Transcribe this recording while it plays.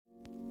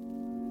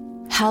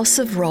House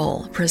of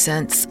Roll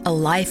presents a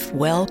life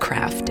well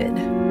crafted.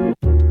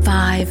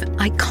 5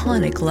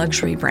 iconic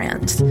luxury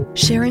brands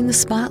sharing the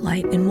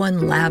spotlight in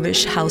one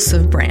lavish house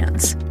of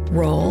brands.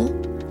 Roll,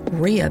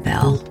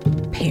 Riabel,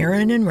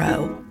 Perrin &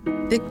 Rowe,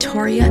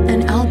 Victoria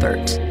and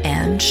Albert,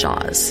 and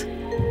Shaw's.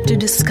 To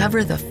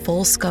discover the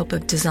full scope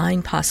of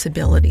design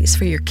possibilities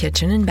for your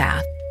kitchen and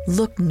bath,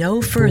 look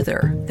no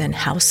further than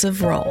House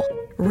of Roll.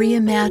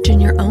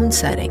 Reimagine your own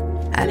setting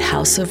at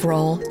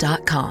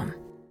houseofroll.com.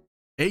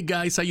 Hey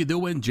guys, how you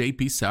doing?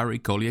 JP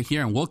Sarikolia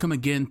here, and welcome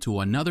again to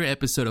another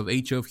episode of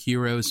Age of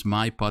Heroes,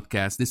 my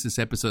podcast. This is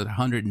episode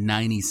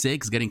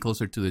 196, getting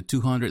closer to the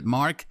 200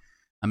 mark.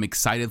 I'm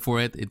excited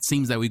for it. It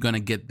seems that we're going to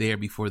get there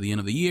before the end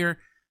of the year,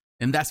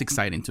 and that's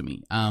exciting to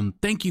me.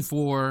 Thank you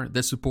for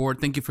the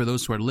support. Thank you for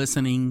those who are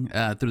listening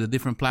through the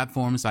different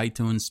platforms,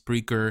 iTunes,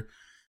 Spreaker,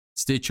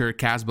 Stitcher,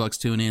 CastBox,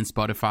 TuneIn,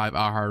 Spotify,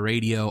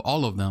 iHeartRadio,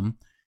 all of them.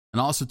 And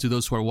also to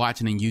those who are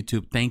watching on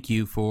YouTube, thank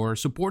you for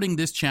supporting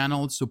this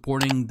channel,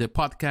 supporting the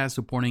podcast,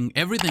 supporting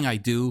everything I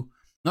do,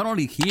 not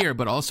only here,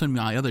 but also in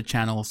my other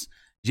channels,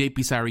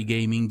 JP Sari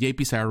Gaming,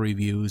 JP Sari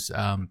Reviews,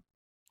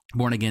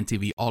 Born Again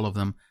TV, all of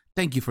them.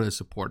 Thank you for the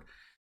support.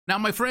 Now,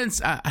 my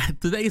friends,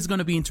 today is going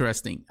to be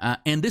interesting.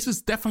 And this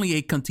is definitely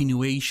a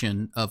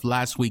continuation of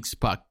last week's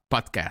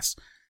podcast.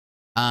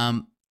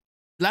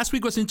 Last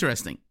week was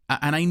interesting.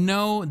 And I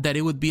know that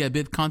it would be a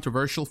bit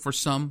controversial for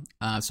some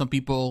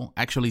people,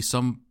 actually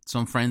some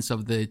friends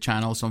of the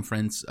channel, some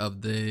friends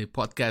of the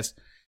podcast,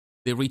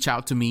 they reach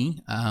out to me.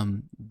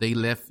 They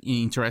left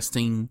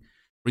interesting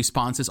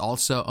responses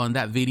also on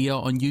that video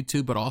on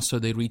YouTube, but also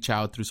they reach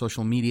out through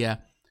social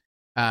media.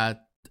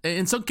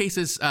 In some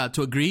cases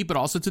to agree, but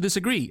also to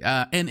disagree.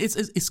 And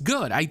it's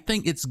good. I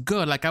think it's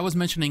good. Like I was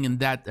mentioning in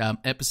that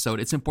episode,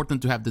 it's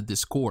important to have the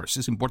discourse.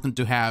 It's important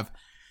to have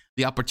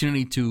the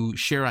opportunity to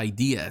share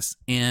ideas.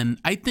 And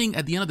I think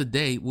at the end of the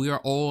day, we are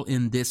all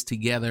in this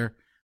together.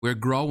 We're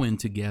growing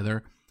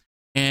together.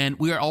 And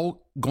we are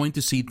all going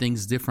to see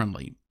things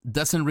differently.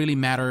 Doesn't really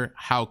matter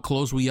how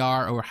close we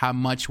are or how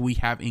much we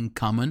have in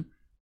common.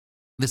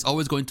 There's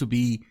always going to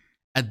be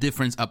a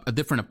different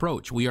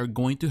approach. We are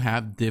going to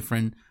have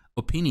different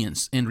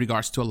opinions in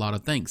regards to a lot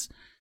of things.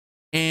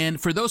 And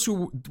for those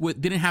who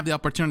didn't have the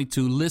opportunity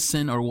to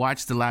listen or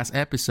watch the last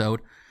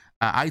episode,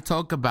 I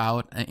talk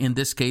about, in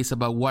this case,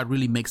 about what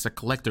really makes a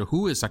collector,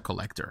 who is a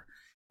collector.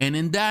 And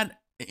in that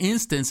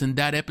instance, in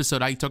that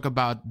episode, I talk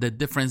about the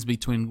difference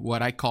between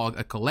what I call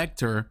a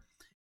collector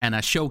and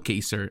a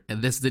showcaser.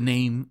 And this is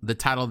the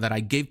title that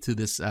I gave to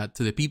this, to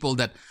the people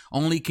that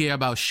only care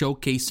about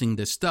showcasing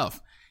this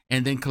stuff.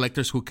 And then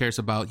collectors who cares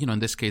about, in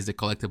this case, the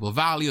collectible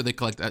value. They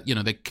collect,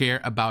 they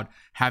care about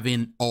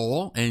having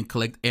all and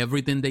collect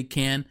everything they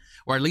can,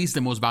 or at least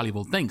the most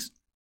valuable things.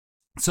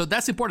 So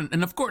that's important.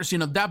 And of course,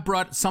 that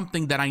brought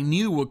something that I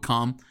knew would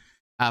come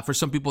for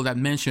some people that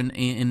mentioned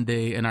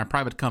in our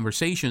private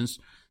conversations.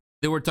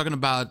 They were talking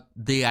about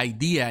the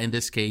idea, in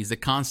this case, the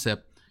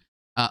concept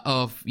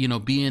of,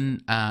 being,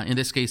 in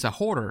this case, a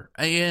hoarder.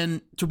 And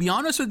to be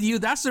honest with you,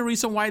 that's the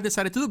reason why I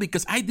decided to do it,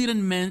 because I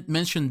didn't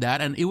mention that.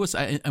 And it was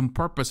on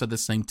purpose at the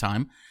same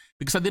time,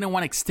 because I didn't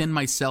want to extend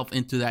myself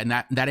into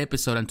that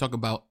episode and talk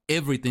about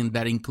everything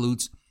that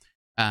includes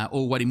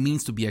or what it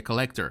means to be a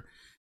collector.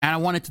 And I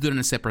wanted to do it in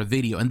a separate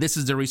video. And this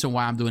is the reason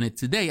why I'm doing it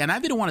today. And I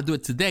didn't want to do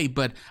it today,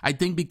 but I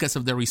think because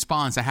of the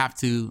response, I have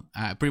to,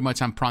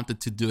 I'm prompted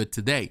to do it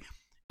today.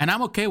 And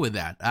I'm okay with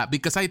that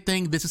because I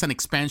think this is an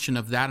expansion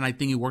of that. And I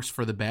think it works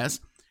for the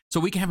best. So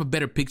we can have a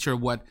better picture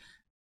of what it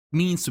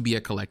means to be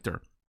a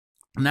collector.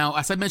 Now,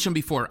 as I mentioned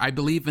before, I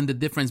believe in the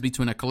difference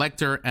between a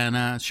collector and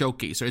a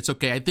showcaser. It's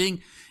okay. I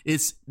think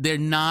they're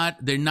not,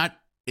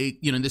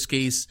 in this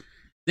case,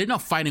 they're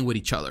not fighting with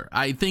each other.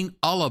 I think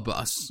all of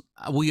us,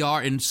 we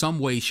are in some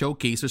way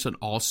showcasers, and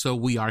also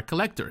we are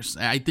collectors.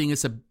 I think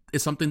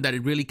it's something that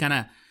it really kind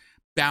of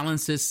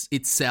balances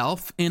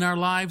itself in our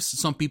lives.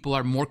 Some people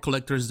are more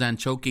collectors than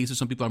showcasers.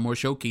 Some people are more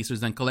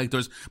showcasers than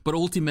collectors. But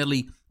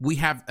ultimately, we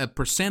have a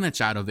percentage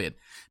out of it.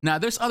 Now,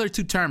 there's other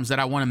two terms that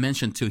I want to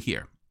mention too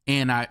here.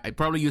 And I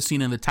probably you've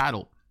seen in the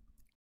title.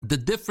 The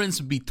difference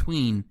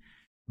between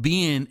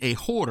being a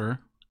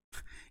hoarder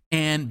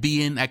and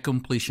being a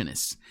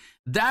completionist.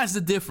 That's the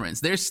difference.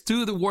 There's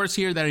two of the words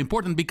here that are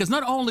important, because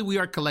not only we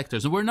are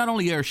collectors, and we're not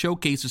only are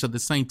showcasers at the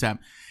same time.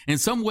 In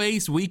some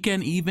ways, we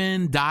can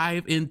even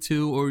dive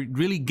into or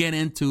really get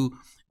into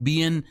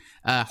being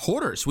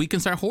hoarders. We can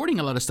start hoarding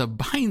a lot of stuff,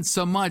 buying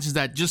so much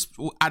that just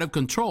out of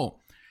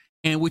control,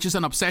 and which is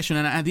an obsession.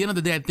 And at the end of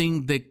the day, I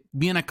think that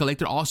being a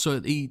collector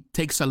also, it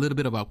takes a little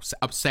bit of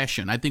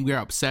obsession. I think we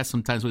are obsessed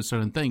sometimes with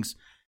certain things,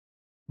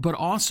 but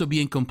also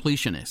being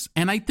completionist.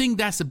 And I think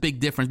that's a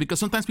big difference, because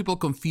sometimes people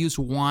confuse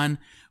one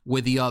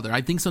with the other.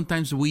 I think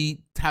sometimes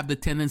we have the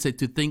tendency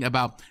to think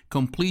about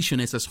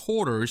completionists as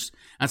hoarders,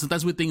 and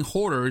sometimes we think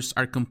hoarders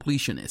are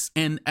completionists.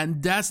 And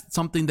that's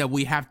something that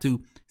we have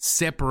to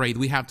separate,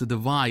 we have to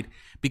divide,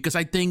 because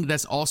I think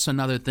that's also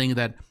another thing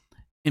that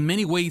in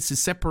many ways it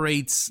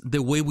separates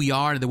the way we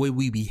are, the way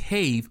we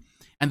behave,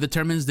 and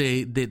determines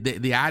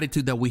the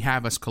attitude that we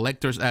have as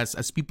collectors,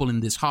 as people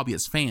in this hobby,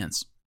 as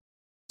fans.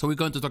 So we're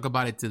going to talk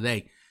about it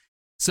today.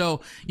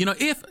 So,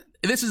 if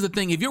this is the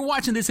thing, if you're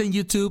watching this on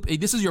YouTube, if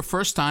this is your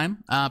first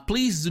time,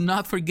 please do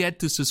not forget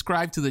to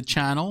subscribe to the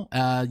channel.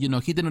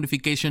 Hit the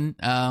notification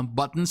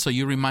button so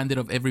you're reminded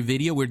of every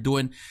video. We're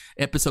doing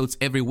episodes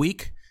every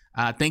week.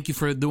 Thank you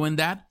for doing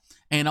that.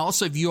 And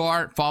also, if you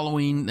are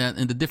following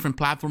in the different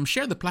platforms,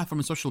 share the platform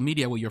and social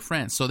media with your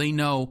friends so they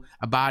know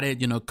about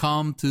it.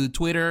 Come to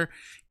Twitter,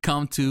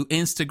 come to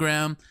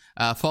Instagram,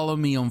 follow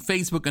me on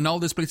Facebook and all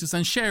these places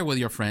and share with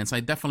your friends.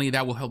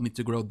 That will help me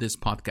to grow this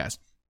podcast.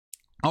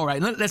 All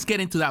right, let's get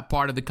into that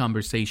part of the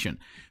conversation.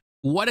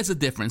 What is the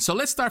difference? So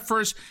let's start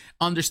first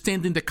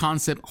understanding the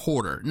concept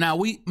hoarder.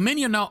 Now,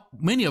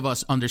 many of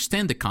us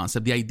understand the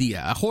concept, the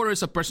idea. A hoarder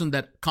is a person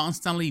that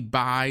constantly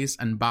buys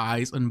and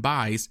buys and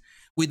buys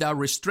without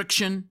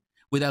restriction,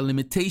 without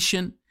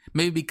limitation,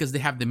 maybe because they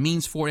have the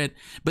means for it,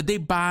 but they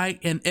buy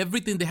and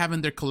everything they have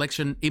in their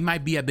collection, it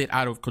might be a bit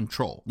out of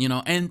control,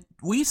 and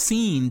we've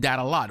seen that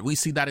a lot. We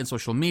see that in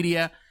social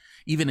media,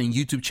 even in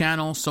YouTube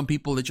channels. Some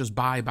people, they just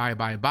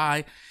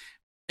buy.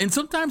 And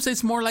sometimes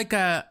it's more like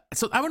I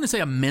wouldn't say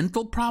a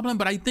mental problem,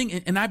 but I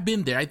think, and I've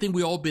been there, I think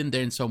we all been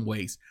there in some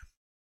ways,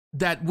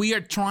 that we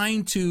are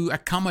trying to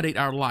accommodate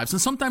our lives.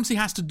 And sometimes it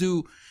has to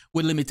do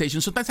with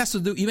limitations. Sometimes it has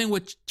to do even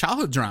with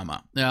childhood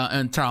drama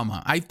and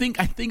trauma. I think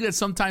that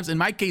sometimes, in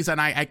my case,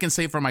 and I can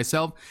say for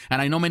myself,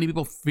 and I know many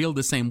people feel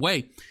the same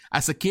way.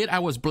 As a kid, I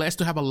was blessed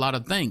to have a lot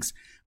of things,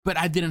 but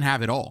I didn't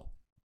have it all.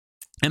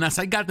 And as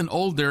I gotten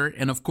older,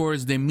 and of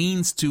course, the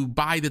means to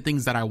buy the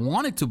things that I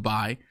wanted to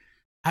buy,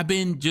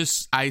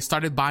 I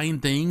started buying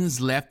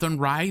things left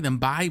and right and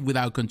buy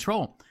without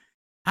control.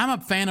 I'm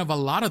a fan of a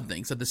lot of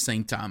things at the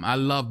same time. I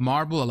love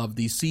Marvel, I love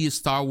DC,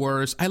 Star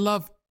Wars. I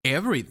love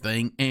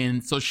everything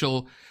in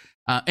social,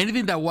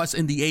 anything that was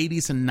in the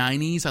 80s and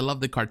 90s. I love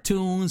the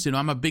cartoons.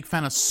 I'm a big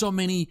fan of so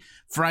many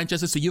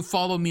franchises. So you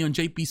follow me on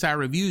JP Sire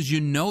Reviews, you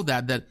know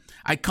that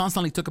I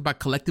constantly talk about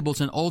collectibles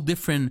in all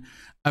different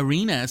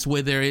arenas,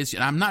 where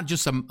I'm not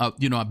just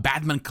a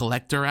Batman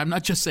collector. I'm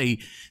not just a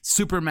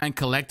Superman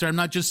collector. I'm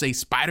not just a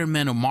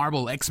Spider-Man or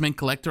Marvel X-Men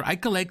collector. I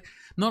collect.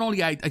 Not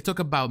only I talk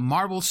about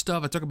Marvel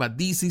stuff, I talk about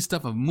DC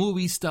stuff, of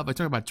movie stuff, I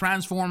talk about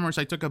Transformers,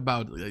 I talk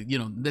about,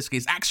 in this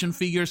case, action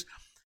figures.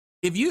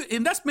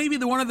 And that's maybe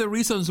one of the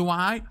reasons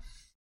why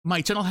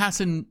my channel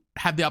hasn't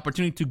had the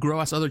opportunity to grow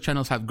as other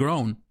channels have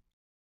grown.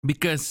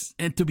 Because,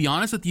 and to be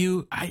honest with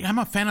you, I am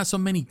a fan of so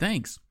many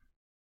things.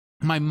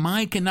 My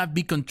mind cannot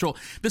be controlled.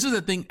 This is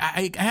the thing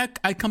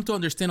I come to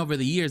understand over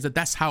the years,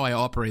 that's how I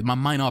operate. My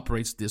mind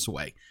operates this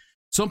way.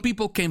 Some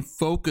people can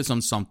focus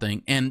on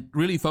something and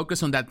really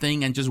focus on that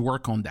thing and just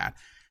work on that.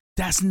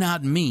 That's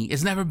not me.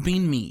 It's never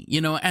been me,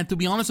 and to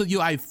be honest with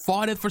you, I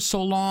fought it for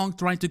so long,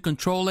 trying to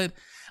control it,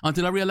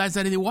 until I realized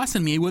that it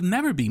wasn't me. It would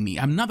never be me.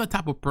 I'm not the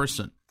type of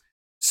person.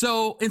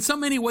 So in so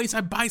many ways,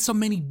 I buy so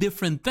many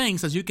different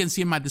things. As you can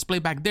see in my display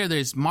back there,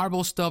 there's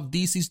Marvel stuff,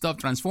 DC stuff,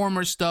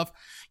 Transformers stuff,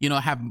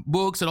 I have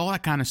books and all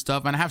that kind of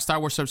stuff. And I have Star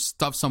Wars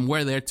stuff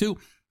somewhere there too.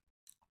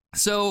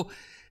 So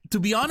to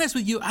be honest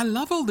with you, I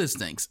love all these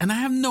things and I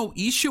have no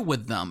issue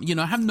with them.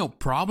 I have no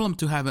problem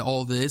to have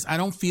all this. I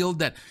don't feel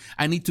that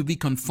I need to be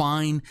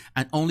confined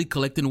and only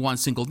collecting one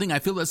single thing. I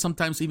feel that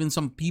sometimes even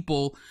some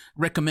people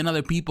recommend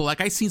other people.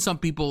 Like I've seen some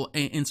people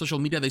in social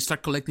media, they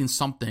start collecting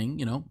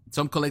something,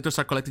 some collectors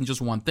are collecting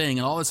just one thing.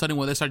 And all of a sudden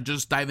when they start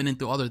just diving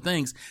into other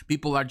things,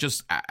 people are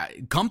just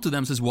come to them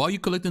and says, why are you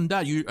collecting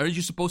that? Are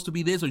you supposed to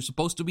be this? Are you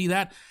supposed to be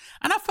that?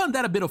 And I found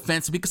that a bit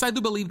offensive because I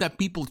do believe that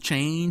people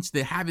change,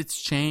 their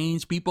habits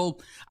change,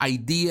 people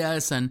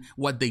ideas and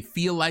what they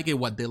feel like and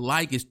what they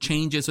like is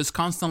changes. So it's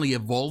constantly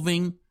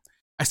evolving.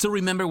 I still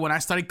remember when I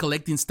started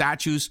collecting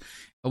statues,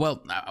 when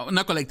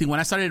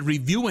I started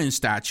reviewing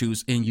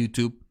statues in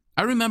YouTube,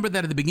 I remember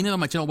that at the beginning of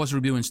my channel was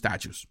reviewing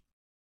statues.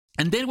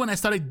 And then when I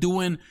started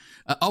doing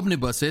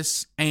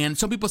omnibuses, and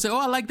some people say, oh,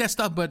 I like that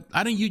stuff, but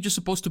aren't you just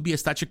supposed to be a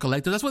statue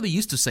collector? That's what they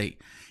used to say.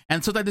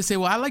 And so that they say,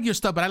 well, I like your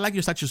stuff, but I like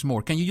your statues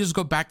more. Can you just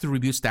go back to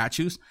review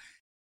statues?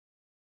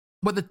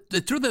 But the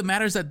truth of the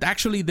matter is that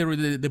actually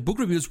the book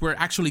reviews were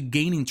actually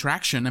gaining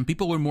traction and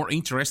people were more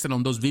interested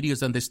on those videos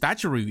than the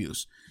statue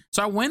reviews.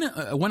 So I went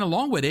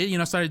along with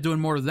it, started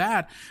doing more of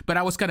that, but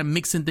I was kind of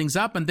mixing things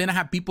up. And then I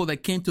have people that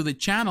came to the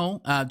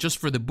channel just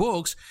for the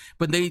books,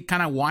 but they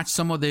kind of watched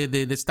some of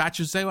the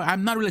statues, say, well,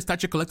 I'm not really a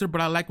statue collector, but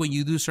I like when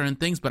you do certain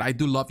things, but I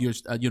do love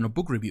your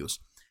book reviews.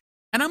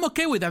 And I'm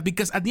okay with that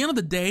because at the end of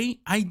the day,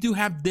 I do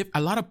have a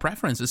lot of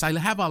preferences. I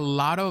have a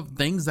lot of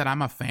things that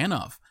I'm a fan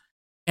of.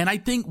 And I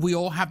think we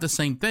all have the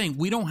same thing.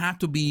 We don't have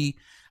to be,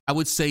 I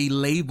would say,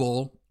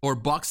 labeled or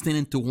boxed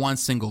into one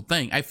single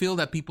thing. I feel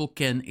that people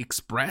can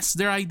express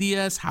their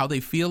ideas, how they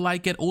feel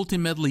like it.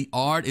 Ultimately,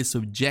 art is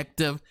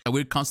subjective.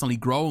 We're constantly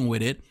growing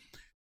with it.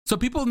 So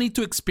people need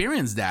to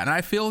experience that. And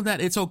I feel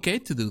that it's okay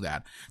to do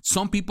that.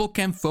 Some people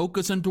can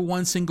focus into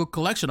one single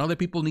collection. Other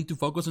people need to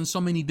focus on so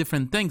many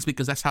different things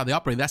because that's how they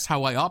operate. That's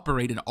how I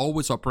operate and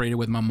always operated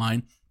with my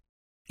mind.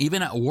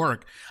 Even at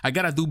work, I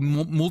got to do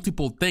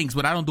multiple things,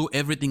 but I don't do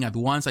everything at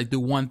once. I do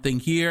one thing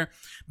here,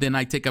 then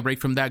I take a break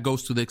from that,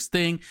 goes to the next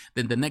thing,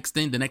 then the next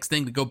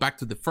thing, to go back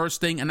to the first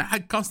thing. And I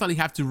constantly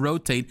have to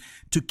rotate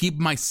to keep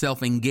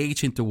myself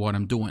engaged into what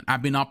I'm doing.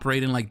 I've been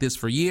operating like this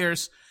for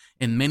years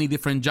in many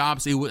different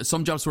jobs.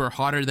 Some jobs were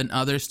harder than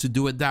others to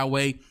do it that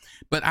way.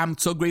 But I'm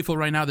so grateful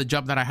right now. The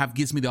job that I have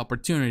gives me the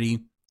opportunity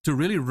to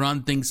really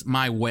run things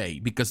my way,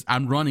 because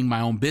I'm running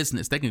my own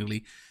business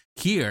technically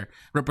here,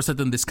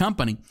 representing this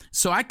company,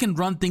 so I can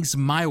run things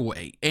my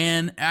way.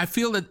 And I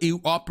feel that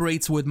it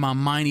operates with my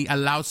mind. It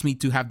allows me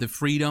to have the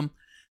freedom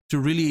to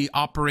really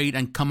operate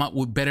and come up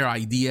with better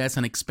ideas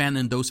and expand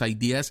on those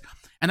ideas.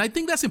 And I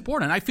think that's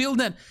important. I feel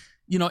that,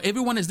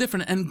 everyone is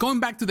different. And going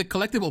back to the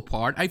collectible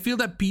part, I feel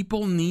that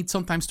people need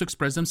sometimes to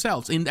express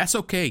themselves, and that's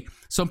okay.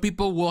 Some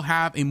people will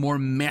have a more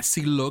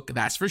messy look,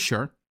 that's for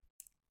sure,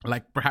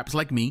 perhaps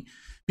like me.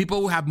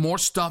 People will have more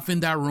stuff in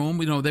that room.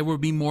 There will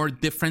be more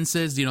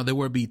differences. There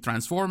will be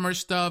Transformers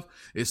stuff,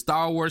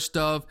 Star Wars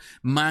stuff,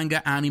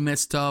 manga, anime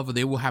stuff.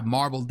 They will have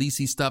Marvel,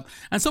 DC stuff.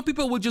 And some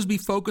people will just be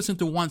focused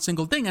into one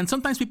single thing. And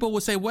sometimes people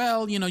will say,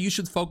 well, you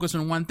should focus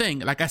on one thing,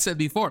 like I said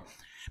before.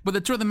 But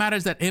the truth of the matter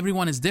is that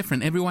everyone is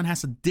different. Everyone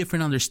has a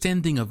different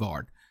understanding of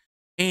art.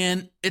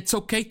 And it's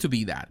okay to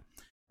be that.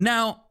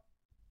 Now,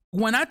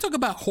 when I talk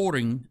about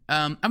hoarding,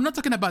 I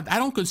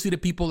don't consider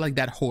people like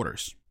that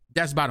hoarders.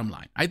 That's bottom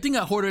line. I think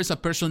a hoarder is a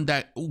person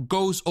that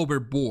goes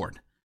overboard,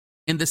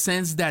 in the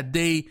sense that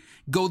they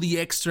go the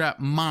extra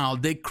mile.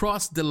 They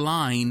cross the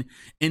line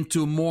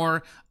into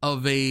more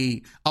of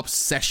a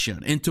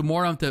obsession, into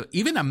more of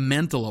even a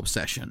mental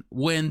obsession,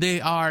 when they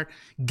are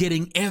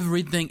getting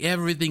everything.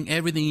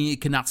 You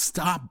cannot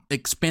stop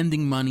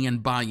expending money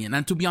and buying.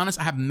 And to be honest,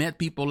 I have met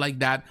people like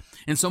that.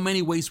 In so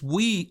many ways,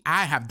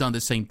 I have done the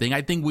same thing.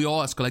 I think we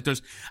all, as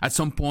collectors, at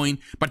some point,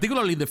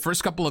 particularly the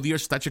first couple of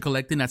years started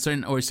collecting at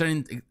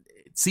certain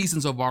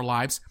seasons of our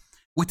lives,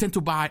 we tend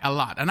to buy a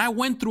lot. And I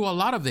went through a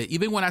lot of it.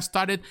 Even when I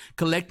started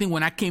collecting,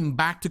 when I came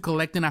back to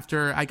collecting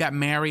after I got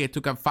married, I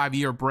took a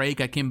 5-year break.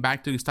 I came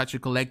back to start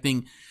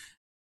collecting.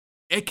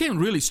 It came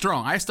really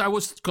strong. I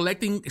was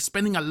collecting,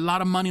 spending a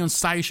lot of money on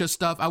sideshow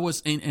stuff. I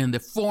was in the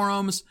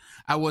forums.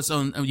 I was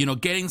on,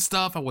 getting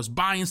stuff. I was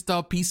buying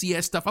stuff,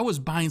 PCS stuff. I was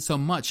buying so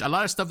much. A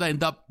lot of stuff that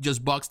ended up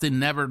just boxed in,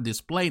 never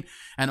displayed.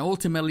 And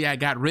ultimately, I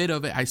got rid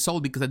of it. I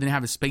sold because I didn't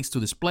have a space to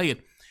display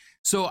it.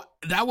 So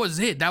that was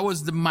it. That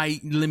was my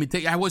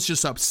limitation. I was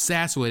just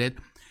obsessed with it.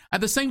 At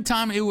the same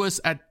time, it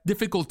was a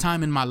difficult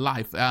time in my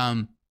life.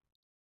 And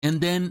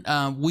then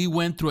we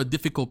went through a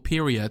difficult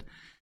period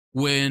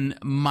when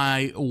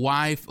my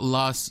wife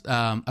lost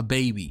a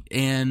baby.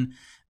 And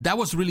that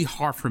was really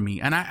hard for me.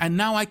 And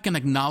now I can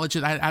acknowledge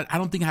it. I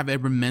don't think I've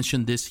ever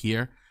mentioned this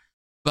here,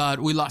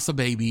 but we lost a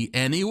baby.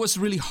 And it was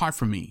really hard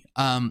for me.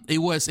 It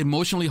was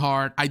emotionally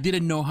hard. I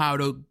didn't know how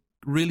to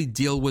really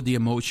deal with the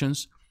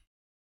emotions,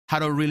 how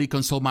to really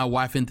console my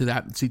wife into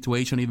that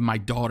situation, even my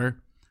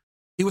daughter.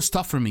 It was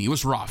tough for me. It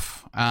was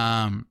rough.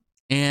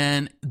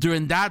 And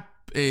during that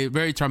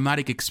very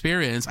traumatic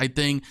experience, I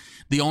think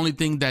the only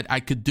thing that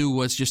I could do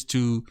was just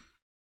to,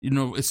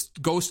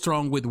 go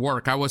strong with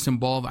work. I was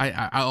involved.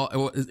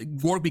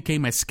 Work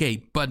became my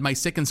escape, but my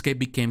second escape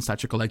became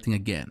started collecting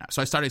again.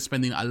 So I started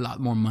spending a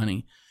lot more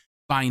money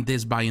buying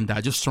this, buying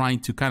that, just trying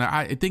to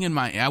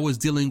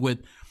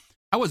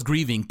I was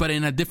grieving, but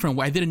in a different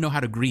way. I didn't know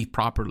how to grieve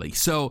properly.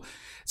 So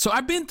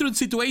I've been through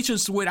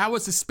situations where I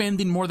was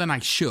spending more than I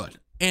should.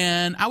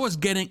 And I was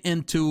getting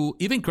into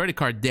even credit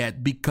card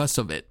debt because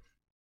of it,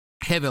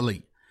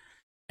 heavily.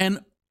 And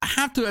I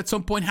have to, at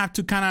some point,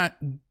 kind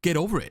of get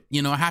over it.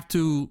 I have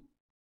to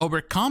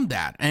overcome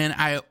that. And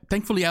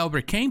thankfully, I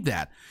overcame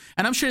that.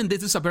 And I'm sure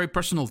this is a very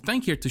personal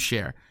thing here to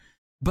share.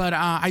 But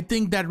I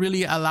think that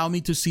really allowed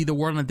me to see the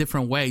world in a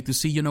different way, to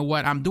see,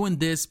 I'm doing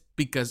this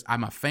because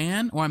I'm a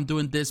fan, or I'm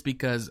doing this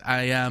because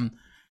I am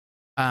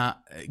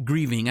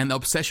grieving, and the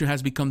obsession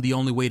has become the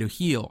only way to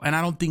heal. And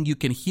I don't think you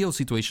can heal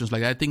situations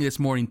like that. I think it's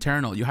more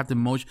internal. You have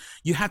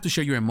to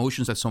share your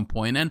emotions at some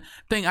point. And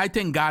I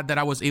thank God that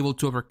I was able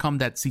to overcome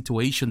that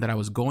situation that I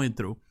was going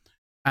through,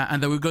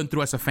 and that we're going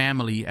through as a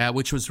family,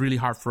 which was really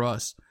hard for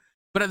us.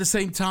 But at the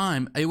same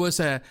time, it was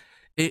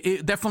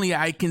definitely,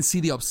 I can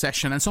see the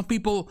obsession, and some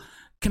people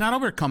cannot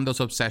overcome those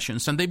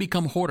obsessions, and they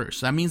become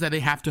hoarders. That means that they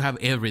have to have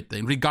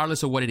everything,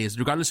 regardless of what it is,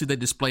 regardless if they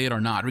display it or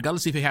not,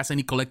 regardless if it has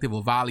any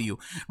collectible value,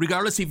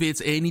 regardless if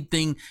it's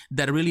anything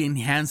that really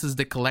enhances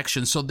the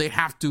collection. So they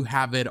have to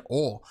have it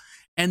all.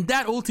 And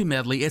that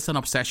ultimately is an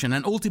obsession.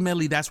 And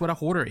ultimately, that's what a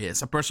hoarder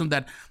is, a person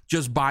that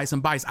just buys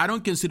and buys. I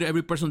don't consider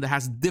every person that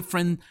has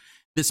different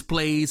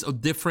displays or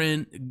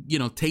different,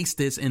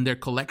 tastes in their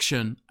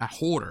collection a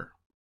hoarder.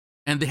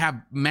 And they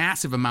have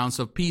massive amounts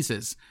of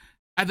pieces.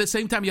 At the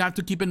same time, you have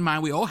to keep in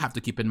mind, we all have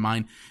to keep in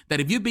mind, that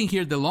if you've been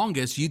here the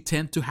longest, you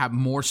tend to have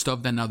more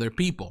stuff than other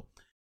people.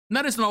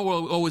 That is not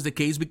always the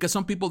case, because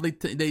some people,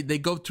 they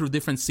go through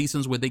different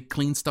seasons where they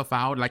clean stuff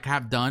out, like I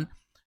have done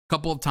a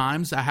couple of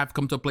times. I have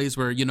come to a place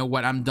where,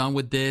 I'm done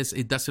with this.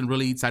 It doesn't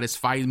really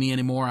satisfy me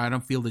anymore. I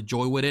don't feel the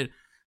joy with it.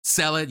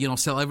 sell it,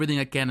 sell everything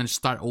I can and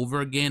start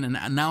over again.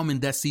 And now I'm in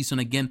that season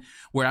again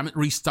where I'm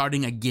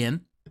restarting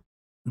again,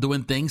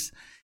 doing things.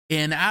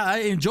 And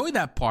I enjoy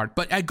that part,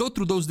 but I go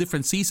through those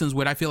different seasons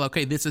where I feel,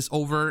 okay, this is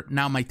over.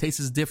 Now my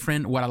taste is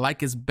different. What I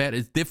like is better,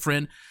 it's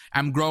different.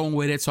 I'm growing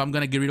with it. So I'm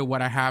going to get rid of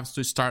what I have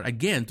to start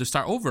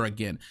over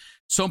again.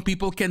 Some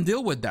people can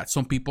deal with that.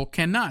 Some people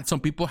cannot. Some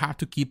people have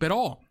to keep it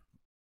all.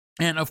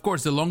 And of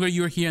course, the longer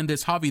you're here in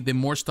this hobby, the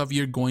more stuff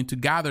you're going to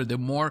gather, the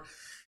more,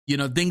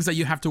 things that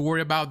you have to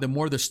worry about, the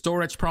more the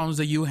storage problems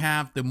that you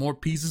have, the more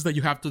pieces that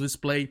you have to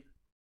display,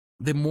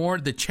 the more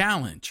the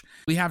challenge.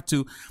 We have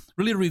to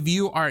really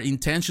review our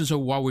intentions of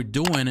what we're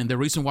doing and the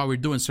reason why we're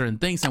doing certain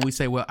things. And we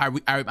say, well, am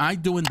I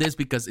doing this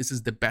because this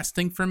is the best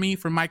thing for me,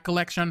 for my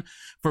collection,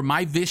 for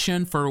my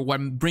vision, for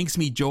what brings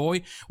me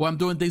joy? Well, I'm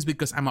doing this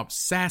because I'm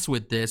obsessed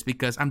with this,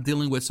 because I'm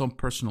dealing with some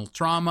personal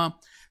trauma,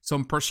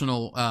 some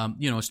personal,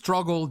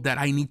 struggle that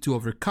I need to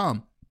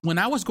overcome. When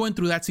I was going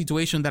through that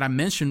situation that I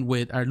mentioned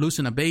with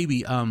losing a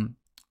baby,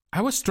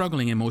 I was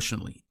struggling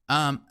emotionally.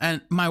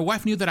 And my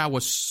wife knew that I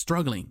was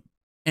struggling.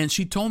 And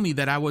she told me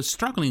that I was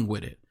struggling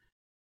with it,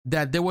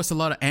 that there was a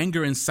lot of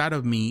anger inside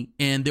of me.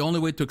 And the only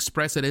way to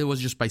express it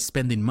was just by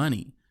spending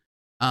money,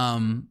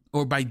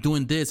 or by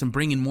doing this and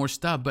bringing more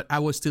stuff. But I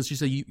was still, she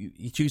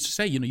used to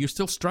say, you're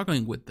still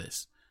struggling with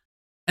this.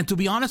 And to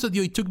be honest with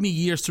you, it took me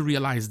years to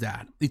realize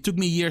that. It took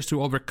me years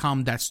to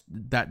overcome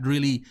that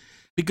really,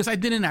 because I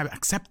didn't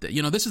accept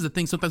it. This is the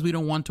thing. Sometimes we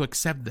don't want to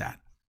accept that.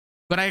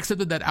 But I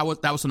accepted that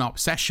that was an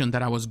obsession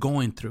that I was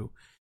going through.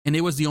 And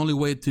it was the only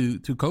way to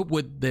cope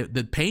with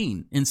the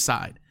pain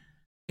inside.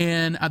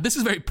 And this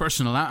is very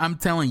personal. I'm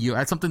telling you,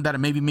 it's something that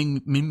maybe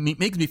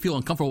makes me feel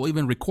uncomfortable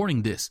even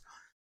recording this.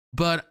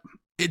 But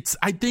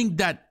I think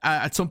that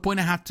at some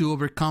point I have to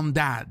overcome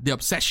the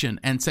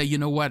obsession, and say, you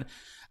know what?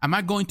 Am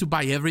I going to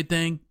buy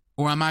everything,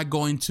 or am I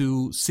going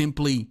to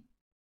simply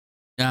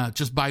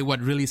just buy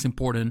what really is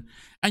important?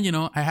 And,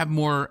 I have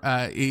more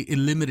a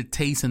limited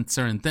taste in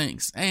certain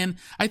things. And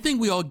I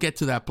think we all get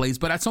to that place.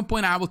 But at some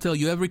point, I will tell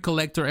you, every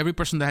collector, every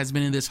person that has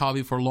been in this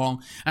hobby for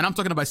long, and I'm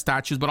talking about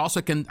statues, but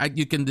also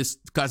you can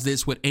discuss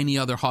this with any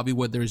other hobby,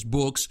 whether it's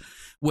books,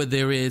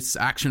 whether it's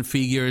action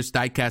figures,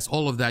 diecast,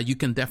 all of that. You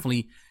can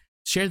definitely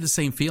share the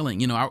same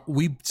feeling. Are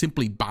we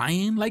simply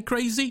buying like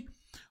crazy,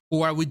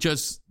 or are we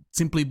just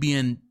simply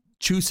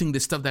choosing the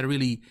stuff that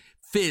really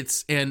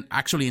fits and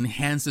actually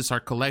enhances our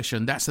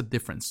collection? That's the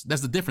difference.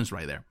 That's the difference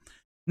right there.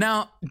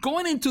 Now,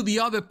 going into the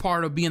other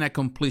part of being a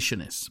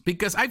completionist,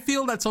 because I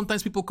feel that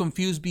sometimes people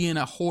confuse being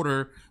a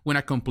hoarder with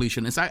a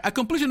completionist. A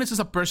completionist is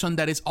a person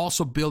that is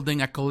also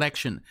building a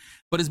collection,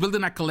 but is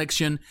building a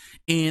collection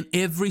and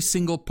every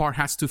single part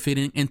has to fit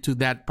into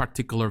that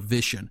particular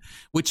vision,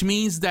 which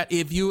means that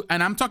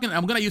I'm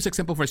going to use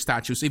example for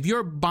statues. If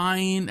you're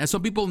buying,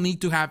 some people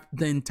need to have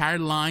the entire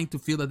line to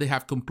feel that they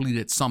have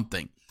completed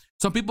something.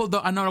 Some people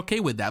are not okay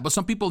with that, but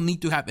some people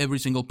need to have every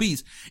single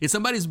piece. If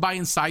somebody's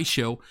buying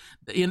Sideshow,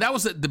 and that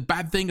was the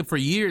bad thing for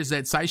years,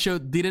 that Sideshow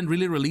didn't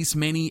really release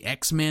many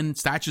X-Men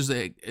statues.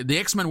 The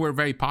X-Men were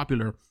very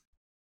popular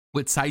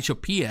with Sideshow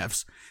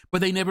PFs,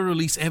 but they never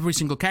released every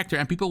single character,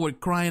 and people were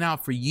crying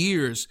out for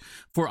years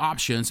for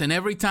options. And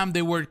every time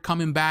they were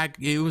coming back,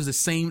 it was the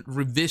same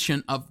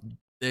revision of,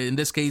 in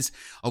this case,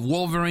 of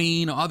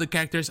Wolverine or other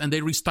characters, and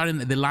they restarted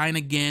the line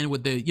again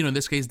with in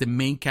this case, the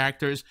main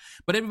characters,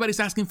 but everybody's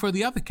asking for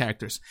the other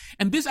characters.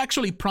 And this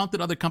actually prompted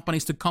other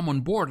companies to come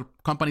on board,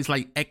 companies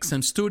like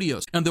XM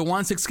Studios. And the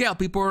 1/6 scale,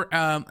 people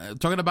are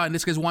talking about, in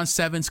this case,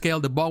 1/7 scale,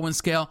 the Baldwin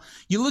scale.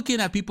 You're looking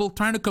at people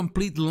trying to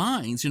complete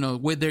lines,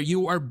 whether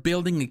you are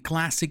building a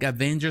classic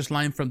Avengers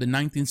line from the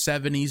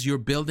 1970s, you're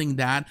building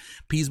that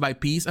piece by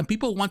piece, and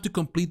people want to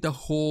complete the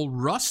whole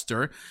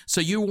roster.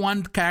 So you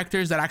want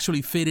characters that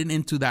actually fit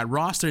into that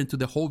roster, into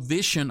the whole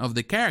vision of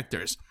the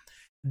characters.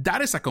 That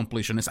is a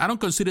completionist. I don't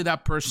consider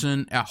that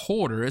person a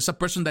hoarder. It's a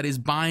person that is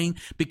buying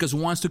because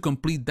wants to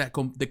complete the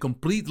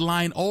complete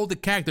line, all the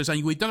characters.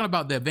 And we're talking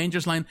about the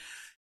Avengers line.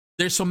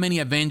 There's so many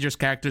Avengers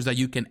characters that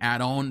you can add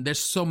on. There's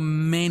so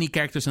many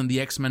characters on the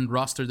X-Men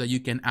roster that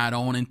you can add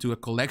on into a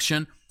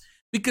collection.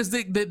 Because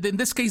in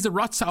this case, the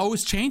rosters are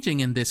always changing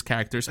in these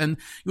characters. And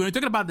when you're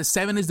talking about the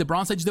 70s, the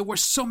Bronze Age, there were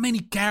so many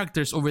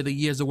characters over the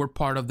years that were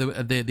part of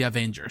the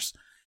Avengers.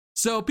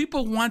 So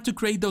people want to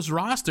create those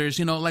rosters,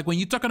 like when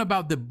you're talking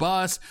about the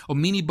bus or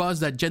mini bus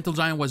that Gentle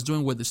Giant was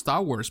doing with the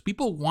Star Wars,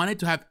 people wanted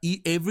to have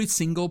every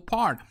single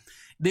part.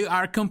 They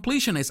are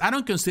completionists. I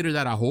don't consider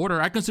that a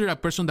hoarder. I consider a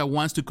person that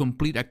wants to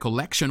complete a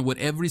collection with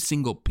every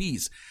single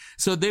piece.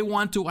 So they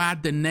want to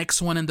add the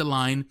next one in the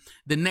line,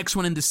 the next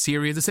one in the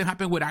series. The same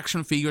happened with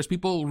action figures.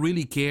 People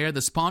really care.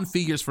 The Spawn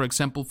figures, for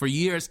example, for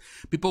years,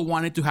 people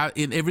wanted to have,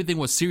 everything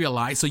was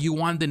serialized. So you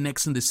want the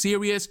next in the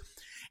series.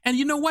 And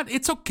you know what?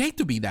 It's okay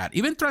to be that.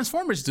 Even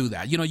Transformers do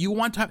that. You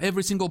want to have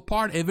every single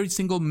part, every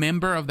single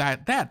member of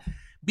that.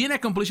 Being a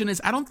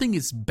completionist, I don't think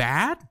it's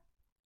bad.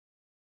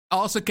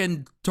 Also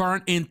can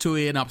turn into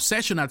an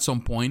obsession at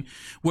some point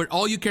where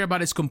all you care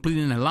about is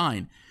completing a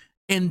line.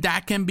 And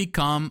that can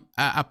become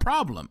a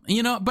problem,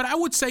 but I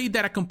would say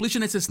that a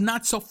completionist is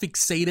not so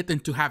fixated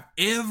and to have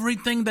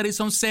everything that is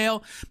on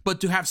sale,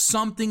 but to have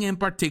something in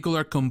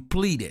particular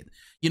completed.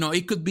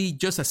 It could be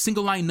just a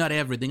single line, not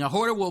everything. A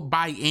hoarder will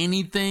buy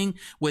anything,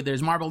 whether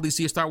it's Marvel,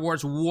 DC, Star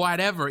Wars,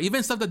 whatever,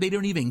 even stuff that they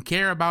don't even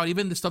care about,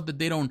 even the stuff that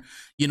they don't,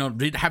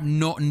 they have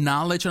no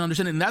knowledge and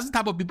understanding. And that's the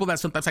type of people that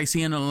sometimes I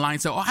see in online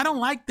say, I don't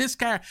like this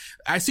character.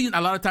 I see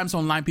a lot of times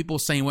online people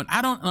saying, "When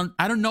I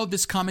don't know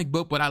this comic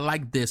book, but I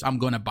like this, I'm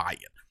going to buy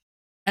it."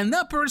 And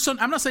that person,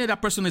 I'm not saying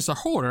that person is a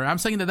hoarder. I'm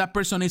saying that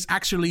person is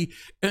actually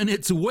on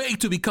its way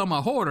to become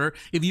a hoarder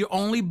if you're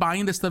only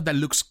buying the stuff that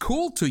looks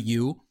cool to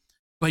you,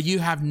 but you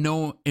have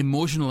no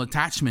emotional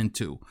attachment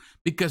to,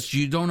 because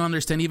you don't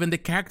understand even the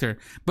character,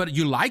 but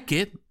you like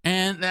it.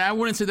 And I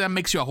wouldn't say that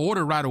makes you a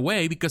hoarder right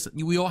away, because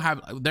we all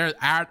have their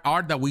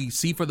art that we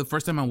see for the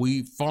first time and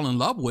we fall in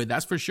love with,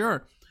 that's for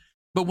sure.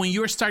 But when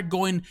you start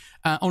going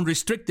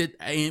unrestricted,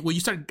 when you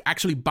start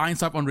actually buying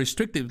stuff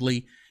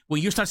unrestrictedly,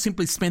 when you start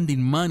simply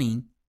spending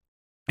money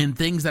and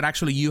things that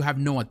actually you have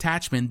no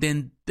attachment,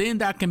 then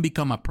that can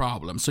become a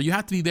problem. So you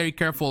have to be very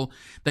careful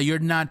that you're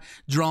not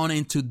drawn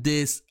into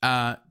this,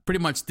 pretty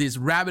much this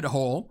rabbit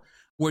hole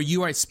where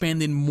you are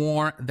spending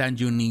more than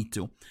you need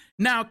to.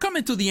 Now,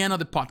 coming to the end of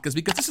the podcast,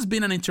 because this has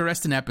been an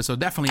interesting episode.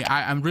 Definitely,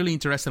 I'm really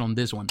interested on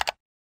this one.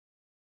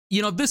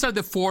 These are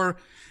the 4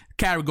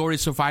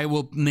 categories if I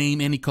will name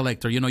any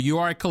collector. You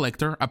are a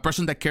collector, a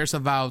person that cares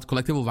about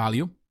collectible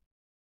value.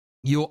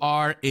 You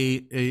are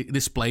a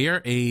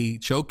displayer, a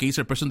showcaser,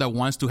 a person that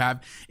wants to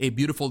have a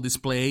beautiful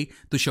display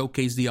to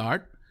showcase the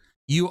art.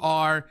 You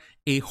are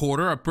a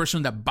hoarder, a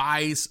person that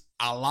buys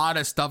a lot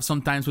of stuff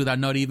sometimes without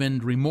not even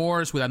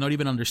remorse, without not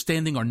even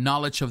understanding or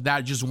knowledge of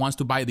that, just wants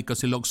to buy it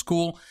because it looks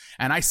cool.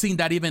 And I've seen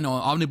that even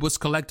on omnibus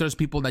collectors,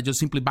 people that just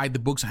simply buy the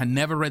books, have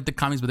never read the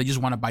comics, but they just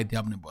want to buy the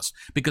omnibus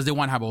because they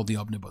want to have all the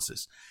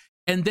omnibuses.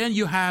 And then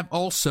you have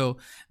also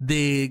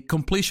the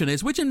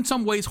completionist, which in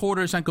some ways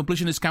hoarders and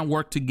completionists can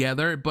work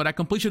together, but a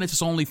completionist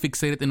is only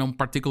fixated in on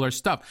particular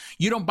stuff.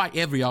 You don't buy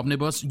every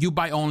omnibus. You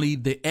buy only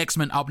the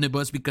X-Men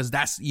omnibus because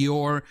that's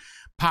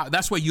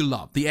what you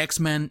love, the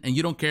X-Men, and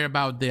you don't care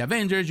about the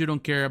Avengers. You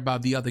don't care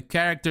about the other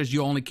characters.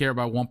 You only care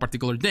about one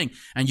particular thing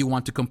and you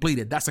want to complete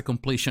it. That's a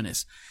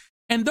completionist.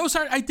 And those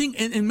are, I think,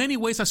 in many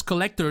ways, as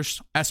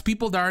collectors, as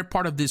people that are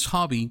part of this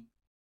hobby,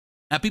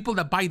 people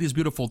that buy these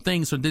beautiful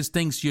things or these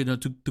things,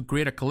 to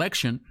create a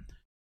collection,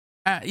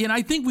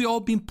 I think we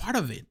all been part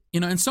of it.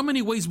 In so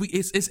many ways,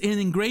 it's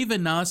engraved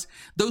in us.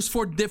 Those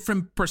 4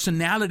 different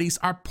personalities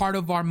are part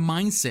of our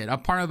mindset, are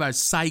part of our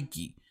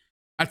psyche.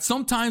 At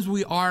sometimes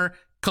we are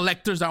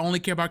collectors that only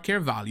care about care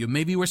value.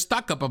 Maybe we're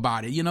stuck up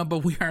about it,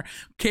 but we are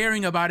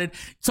caring about it.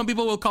 Some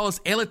people will call us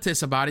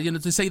elitist about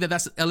it, to say that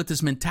that's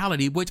elitist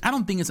mentality, which I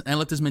don't think is an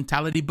elitist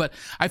mentality, but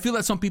I feel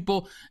that some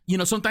people,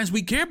 sometimes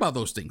we care about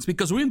those things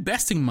because we're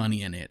investing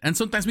money in it. And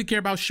sometimes we care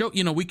about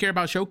we care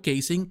about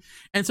showcasing.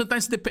 And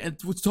sometimes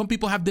some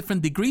people have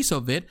different degrees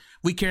of it.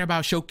 We care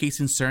about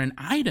showcasing certain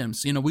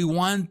items. We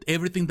want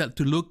everything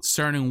to look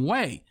certain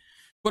way.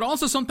 But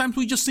also sometimes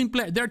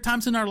there are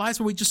times in our lives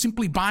where we just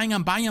simply buying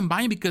and buying and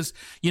buying because,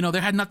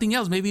 there had nothing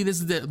else. Maybe this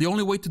is the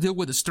only way to deal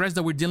with the stress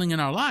that we're dealing in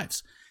our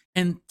lives.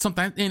 And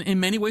sometimes in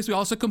many ways, we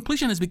also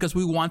completionists because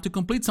we want to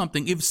complete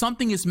something. If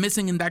something is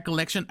missing in that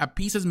collection, a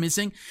piece is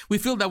missing, we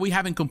feel that we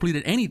haven't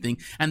completed anything.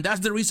 And that's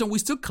the reason we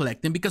still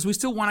collecting, because we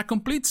still want to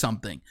complete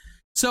something.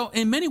 So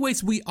in many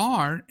ways, we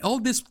are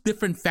all these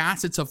different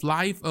facets of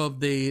life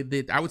of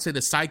I would say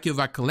the psyche of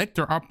a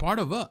collector are part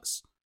of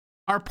us.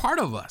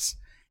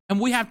 And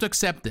we have to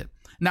accept it.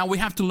 Now we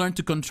have to learn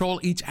to control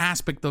each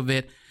aspect of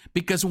it,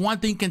 because one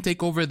thing can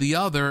take over the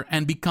other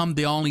and become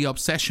the only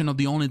obsession of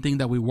the only thing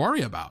that we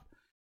worry about.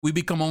 We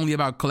become only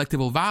about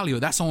collectible value.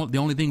 That's the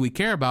only thing we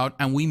care about.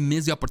 And we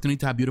miss the opportunity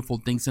to have beautiful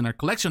things in our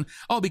collection.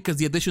 Because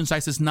the edition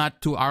size is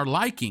not to our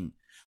liking.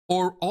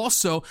 Or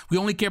also, we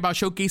only care about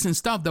showcasing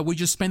stuff that we're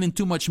just spending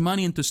too much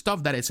money into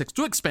stuff that is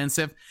too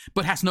expensive,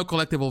 but has no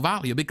collectible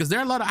value. Because there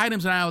are a lot of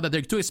items now that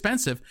they're too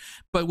expensive,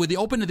 but with the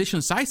open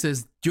edition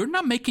sizes, you're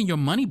not making your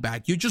money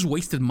back. You just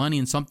wasted money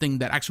in something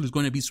that actually is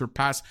going to be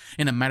surpassed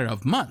in a matter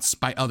of months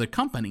by other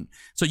company.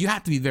 So you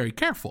have to be very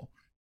careful.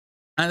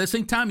 And at the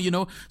same time,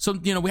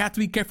 we have to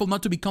be careful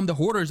not to become the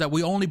hoarders that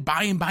we only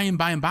buy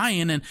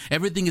and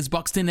everything is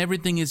boxed in,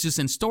 everything is just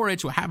in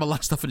storage. We have a lot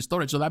of stuff in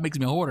storage, so that makes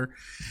me a hoarder.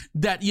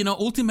 That,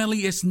 ultimately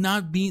it's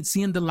not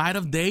seeing the light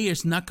of day,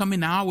 it's not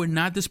coming out, we're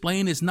not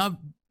displaying, it's not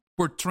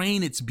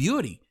portraying its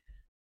beauty.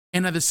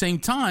 And at the same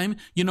time,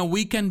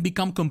 we can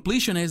become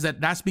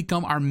completionists, that's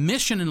become our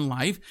mission in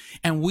life,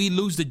 and we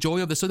lose the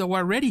joy of the stuff that we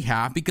already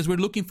have because we're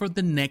looking for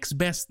the next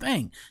best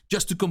thing,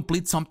 just to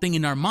complete something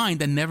in our mind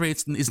that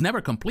is never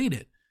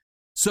completed.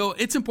 So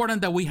it's important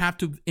that we have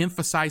to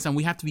emphasize and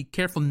we have to be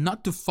careful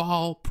not to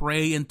fall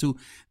prey into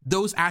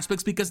those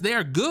aspects, because they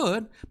are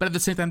good, but at the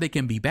same time, they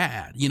can be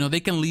bad. They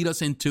can lead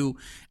us into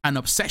an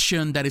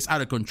obsession that is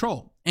out of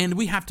control, and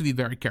we have to be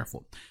very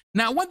careful.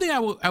 Now, one thing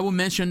I will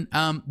mention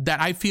that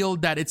I feel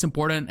that it's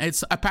important.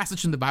 It's a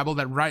passage in the Bible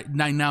that right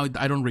now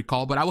I don't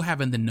recall, but I will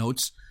have in the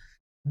notes.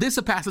 This is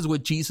a passage where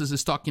Jesus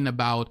is talking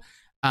about,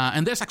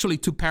 and there's actually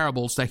two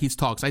parables that he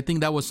talks. I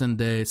think that was in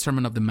the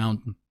Sermon of the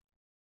Mount.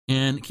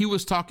 And he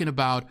was talking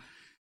about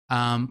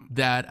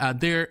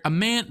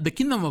the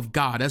kingdom of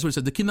God, that's what it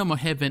said, the kingdom of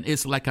heaven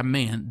is like a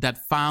man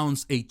that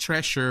finds a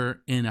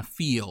treasure in a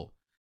field.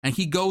 And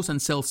he goes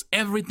and sells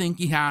everything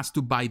he has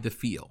to buy the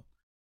field.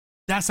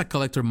 That's a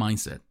collector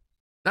mindset.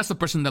 That's the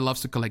person that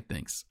loves to collect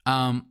things.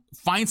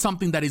 Find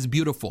something that is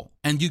beautiful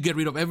and you get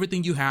rid of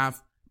everything you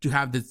have to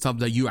have the stuff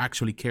that you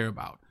actually care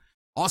about.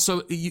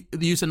 Also, you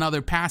use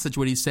another passage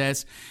where he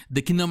says,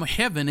 the kingdom of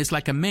heaven is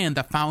like a man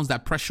that finds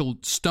that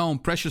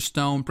precious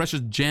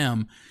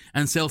gem,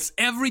 and sells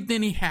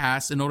everything he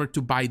has in order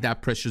to buy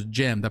that precious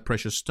gem, that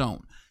precious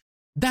stone.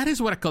 That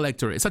is what a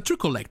collector is, a true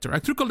collector. A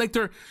true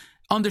collector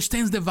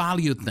understands the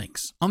value of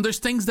things,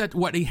 understands that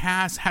what he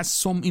has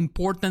some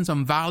importance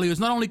and value. It's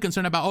not only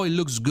concerned about, oh, it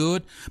looks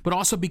good, but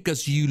also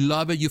because you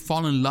love it, you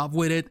fall in love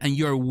with it, and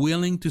you're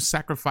willing to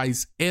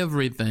sacrifice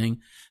everything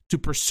to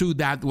pursue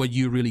that what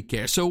you really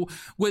care. So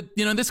with,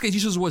 in this case,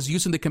 Jesus was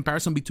using the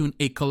comparison between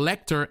a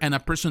collector and a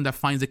person that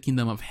finds the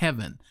kingdom of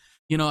heaven.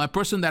 A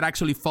person that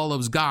actually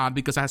follows God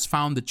because has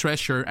found the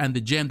treasure and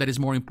the gem that is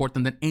more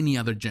important than any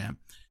other gem.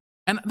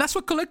 And that's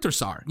what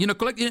collectors are. And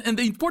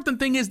the important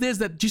thing is this,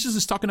 that Jesus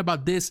is talking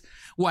about this,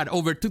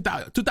 over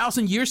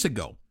 2,000 years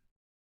ago.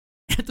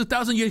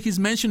 2,000 years, he's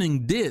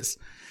mentioning this.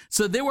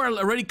 So there were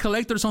already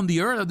collectors on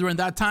the earth during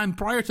that time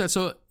prior to that.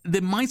 So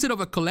the mindset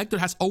of a collector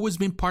has always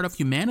been part of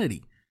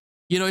humanity.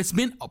 It's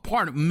been a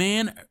part of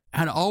man,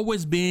 had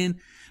always been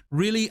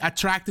really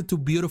attracted to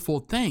beautiful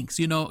things.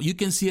 You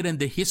can see it in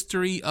the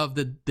history of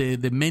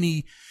the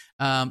many,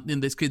 in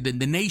this case, the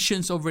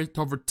nations over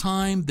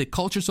time, the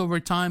cultures over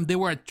time. They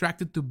were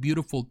attracted to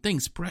beautiful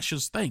things,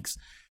 precious things.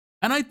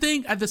 And I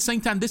think at the same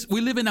time, we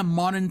live in a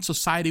modern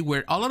society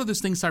where a lot of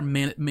these things are,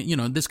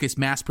 in this case,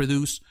 mass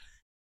produced.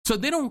 So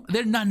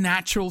they're not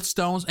natural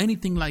stones,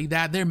 anything like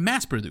that. They're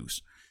mass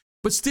produced.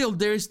 But still,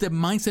 there's the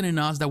mindset in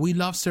us that we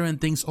love certain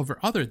things over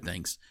other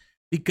things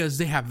because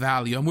they have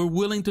value, and we're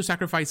willing to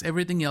sacrifice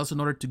everything else in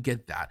order to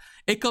get that.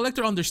 A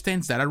collector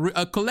understands that.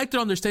 A collector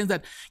understands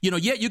that,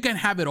 you can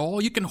have it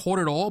all, you can hoard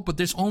it all, but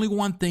there's only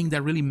one thing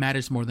that really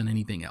matters more than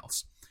anything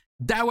else.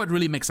 That's what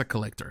really makes a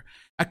collector.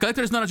 A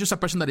collector is not just a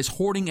person that is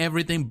hoarding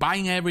everything,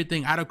 buying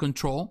everything out of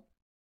control,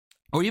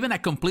 or even a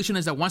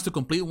completionist that wants to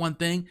complete one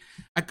thing.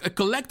 A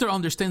collector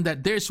understands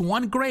that there's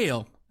one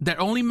grail that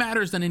only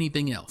matters than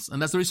anything else.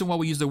 And that's the reason why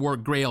we use the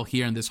word grail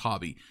here in this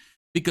hobby.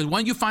 Because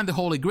when you find the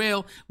Holy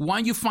Grail,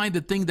 when you find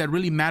the thing that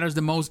really matters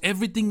the most,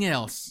 everything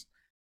else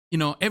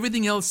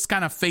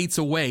kind of fades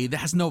away. That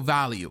has no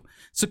value.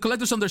 So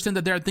collectors understand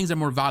that there are things that are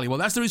more valuable.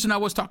 That's the reason I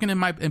was talking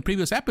in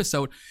previous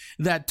episode,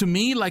 that to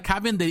me, like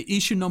having the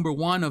issue number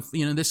one of,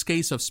 in this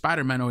case of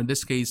Spider-Man, or in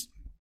this case,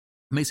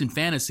 Amazing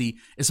Fantasy,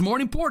 is more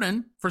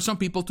important for some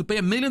people to pay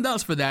 $1 million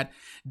for that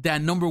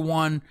than number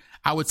one,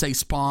 I would say,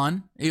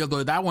 Spawn,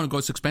 although that one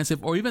goes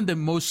expensive, or even the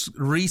most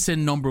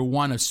recent number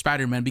one of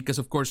Spider-Man, because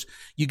of course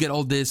you get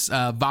all these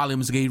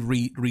volumes get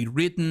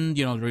rewritten,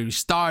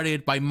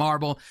 restarted by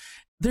Marvel.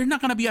 They're not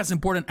going to be as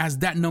important as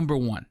that number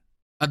one.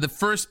 The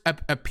first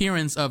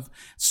appearance of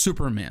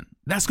Superman,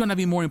 that's going to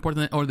be more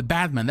important, or the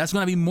Batman, that's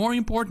going to be more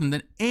important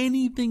than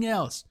anything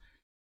else,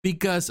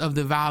 because of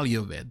the value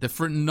of it.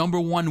 The number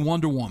one,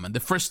 Wonder Woman, the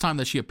first time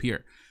that she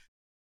appeared.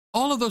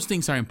 All of those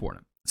things are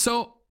important.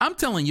 So I'm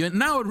telling you, and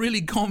now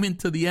really coming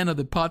to the end of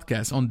the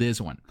podcast on this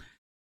one,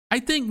 I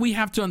think we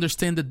have to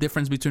understand the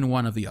difference between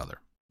one or the other.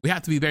 We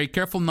have to be very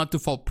careful not to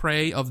fall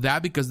prey of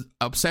that, because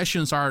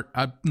obsessions are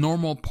a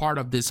normal part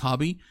of this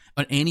hobby,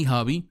 or any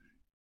hobby.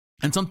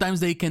 And sometimes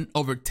they can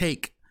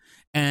overtake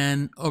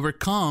and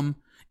overcome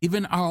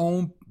even our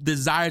own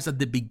desires at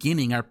the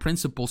beginning, our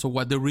principles, or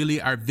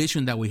our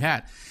vision that we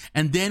had.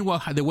 And then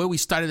the way we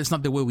started is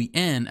not the way we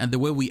end, and the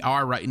way we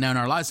are right now in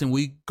our lives. And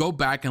we go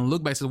back and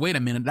look back and say, wait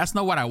a minute, that's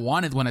not what I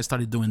wanted when I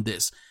started doing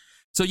this.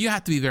 So you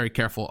have to be very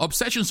careful.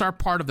 Obsessions are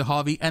part of the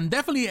hobby. And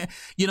definitely,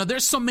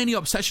 there's so many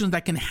obsessions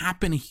that can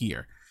happen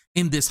here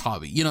in this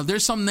hobby.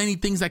 There's so many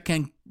things that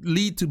can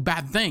lead to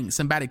bad things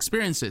and bad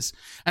experiences.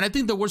 And I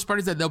think the worst part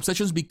is that the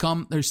obsessions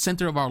become the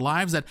center of our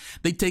lives, that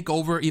they take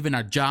over even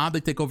our job, they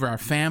take over our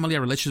family,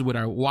 our relationships with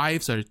our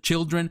wives, our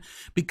children,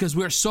 because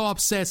we're so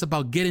obsessed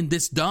about getting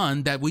this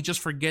done that we just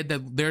forget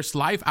that there's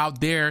life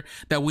out there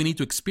that we need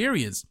to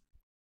experience.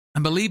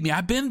 And believe me,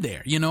 I've been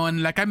there,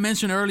 and like I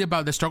mentioned earlier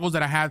about the struggles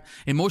that I had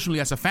emotionally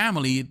as a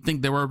family, I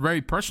think they were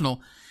very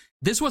personal.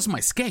 This was my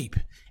escape.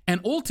 And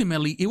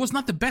ultimately, it was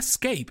not the best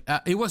escape.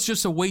 It was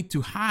just a way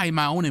to hide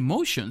my own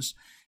emotions,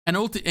 and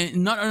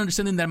not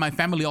understanding that my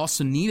family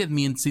also needed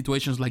me in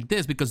situations like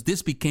this, because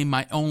this became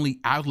my only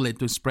outlet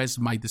to express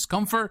my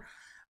discomfort,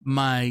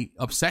 my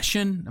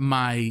obsession,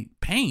 my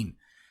pain.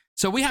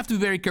 So we have to be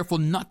very careful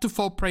not to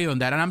fall prey on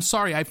that. And I'm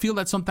sorry, I feel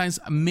that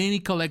sometimes many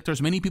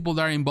collectors, many people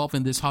that are involved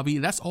in this hobby,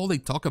 that's all they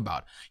talk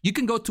about. You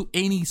can go to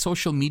any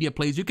social media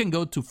place, you can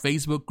go to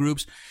Facebook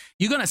groups,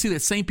 you're going to see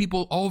the same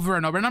people over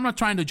and over. And I'm not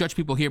trying to judge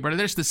people here, but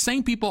there's the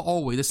same people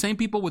always, the same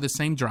people with the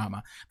same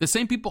drama, the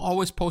same people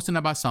always posting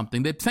about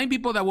something, the same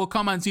people that will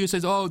come and see you and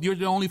says, oh, you're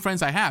the only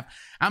friends I have.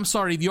 I'm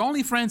sorry, if your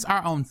only friends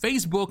are on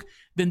Facebook,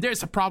 then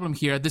there's a problem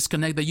here, a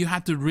disconnect that you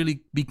have to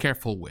really be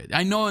careful with.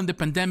 I know in the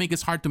pandemic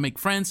it's hard to make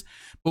friends,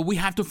 but we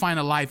have to find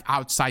a life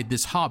outside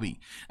this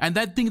hobby. And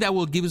that thing that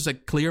will give us a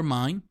clear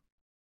mind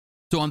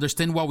to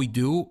understand what we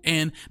do.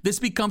 And this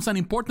becomes an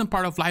important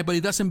part of life, but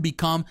it doesn't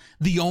become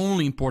the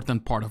only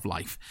important part of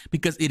life,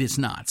 because it is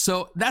not.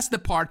 So that's the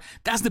part,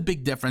 that's the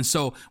big difference.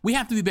 So we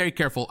have to be very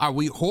careful. Are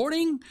we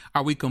hoarding?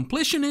 Are we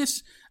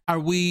completionists? Are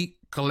we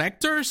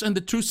collectors in the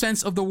true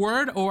sense of the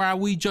word, or are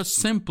we just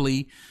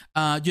simply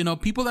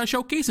people that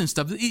are showcasing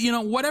stuff?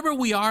 Whatever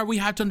we are, we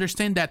have to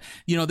understand that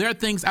there are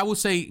things. I would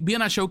say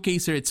being a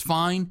showcaser, it's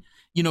fine.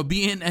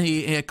 Being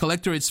a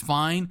collector, it's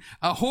fine.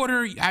 A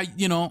hoarder,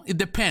 it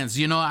depends.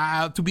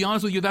 To be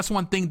honest with you, that's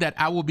one thing that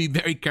I will be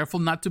very careful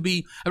not to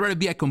be. I'd rather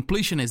be a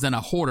completionist than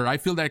a hoarder. I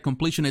feel that a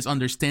completionist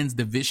understands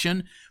the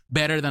vision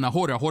better than a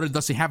hoarder. A hoarder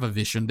doesn't have a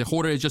vision. The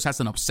hoarder just has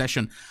an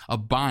obsession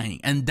of buying,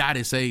 and that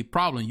is a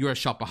problem. You're a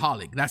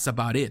shopaholic. That's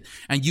about it,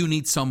 and you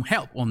need some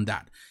help on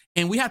that.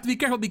 And we have to be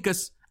careful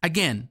because,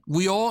 again,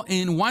 we all,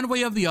 in one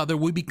way or the other,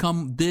 we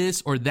become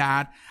this or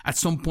that at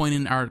some point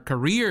in our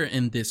career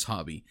in this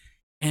hobby.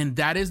 And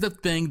that is the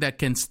thing that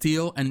can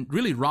steal and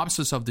really robs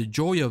us of the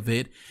joy of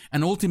it,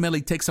 and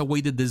ultimately takes away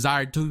the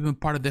desire to be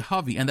part of the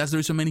hobby. And that's the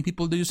reason many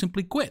people do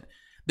simply quit.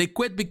 They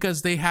quit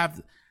because they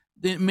have,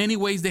 in many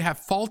ways, they have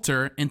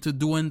faltered into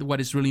doing what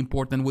is really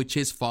important, which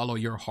is follow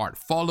your heart.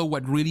 Follow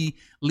what really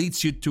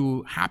leads you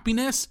to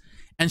happiness,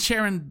 and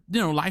sharing,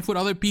 life with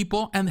other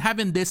people, and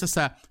having this as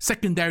a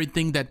secondary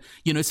thing that,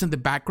 it's in the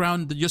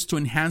background just to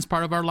enhance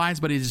part of our lives,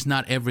 but it is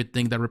not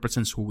everything that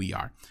represents who we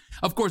are.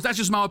 Of course, that's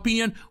just my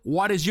opinion.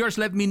 What is yours?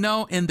 Let me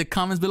know in the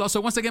comments below.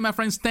 So once again, my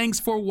friends, thanks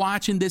for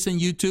watching this on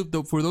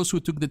YouTube. For those who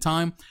took the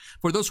time,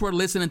 for those who are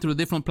listening to the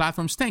different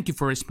platforms, thank you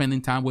for spending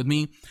time with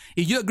me.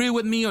 If you agree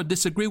with me or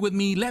disagree with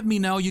me, let me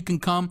know. You can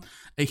come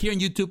here on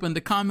YouTube in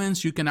the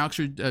comments. You can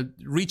actually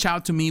reach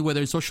out to me,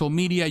 whether it's social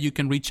media. You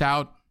can reach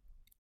out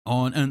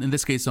on, in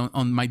this case,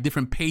 on my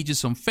different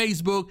pages on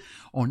Facebook,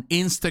 on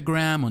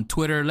Instagram, on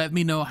Twitter. Let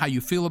me know how you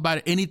feel about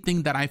it.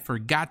 Anything that I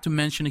forgot to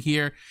mention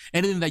here,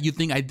 anything that you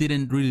think I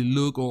didn't really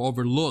look or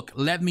overlook,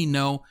 let me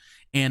know,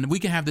 and we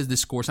can have this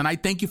discourse. And I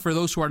thank you for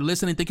those who are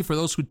listening. Thank you for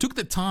those who took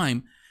the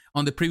time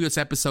on the previous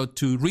episode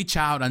to reach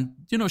out and,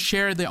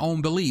 share their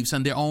own beliefs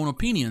and their own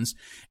opinions.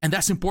 And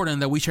that's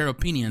important, that we share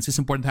opinions. It's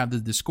important to have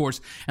this discourse.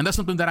 And that's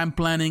something that I'm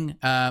planning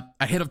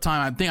ahead of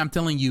time. I think I'm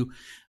telling you,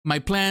 my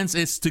plans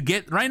is to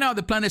get, right now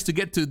the plan is to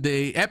get to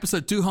the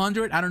episode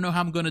 200. I don't know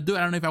how I'm going to do it.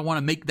 I don't know if I want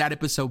to make that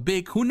episode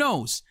big. Who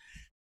knows?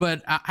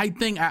 But I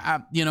think,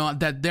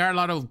 that there are a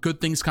lot of good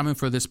things coming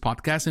for this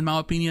podcast, in my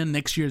opinion.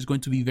 Next year is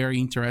going to be very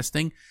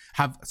interesting.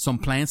 Have some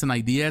plans and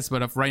ideas,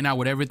 but right now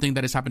with everything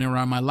that is happening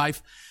around my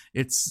life,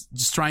 it's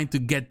just trying to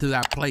get to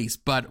that place.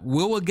 But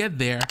we will get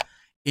there,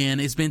 and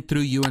it's been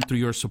through you and through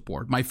your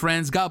support. My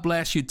friends, God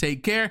bless you.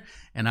 Take care,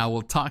 and I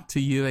will talk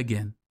to you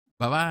again.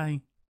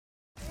 Bye-bye.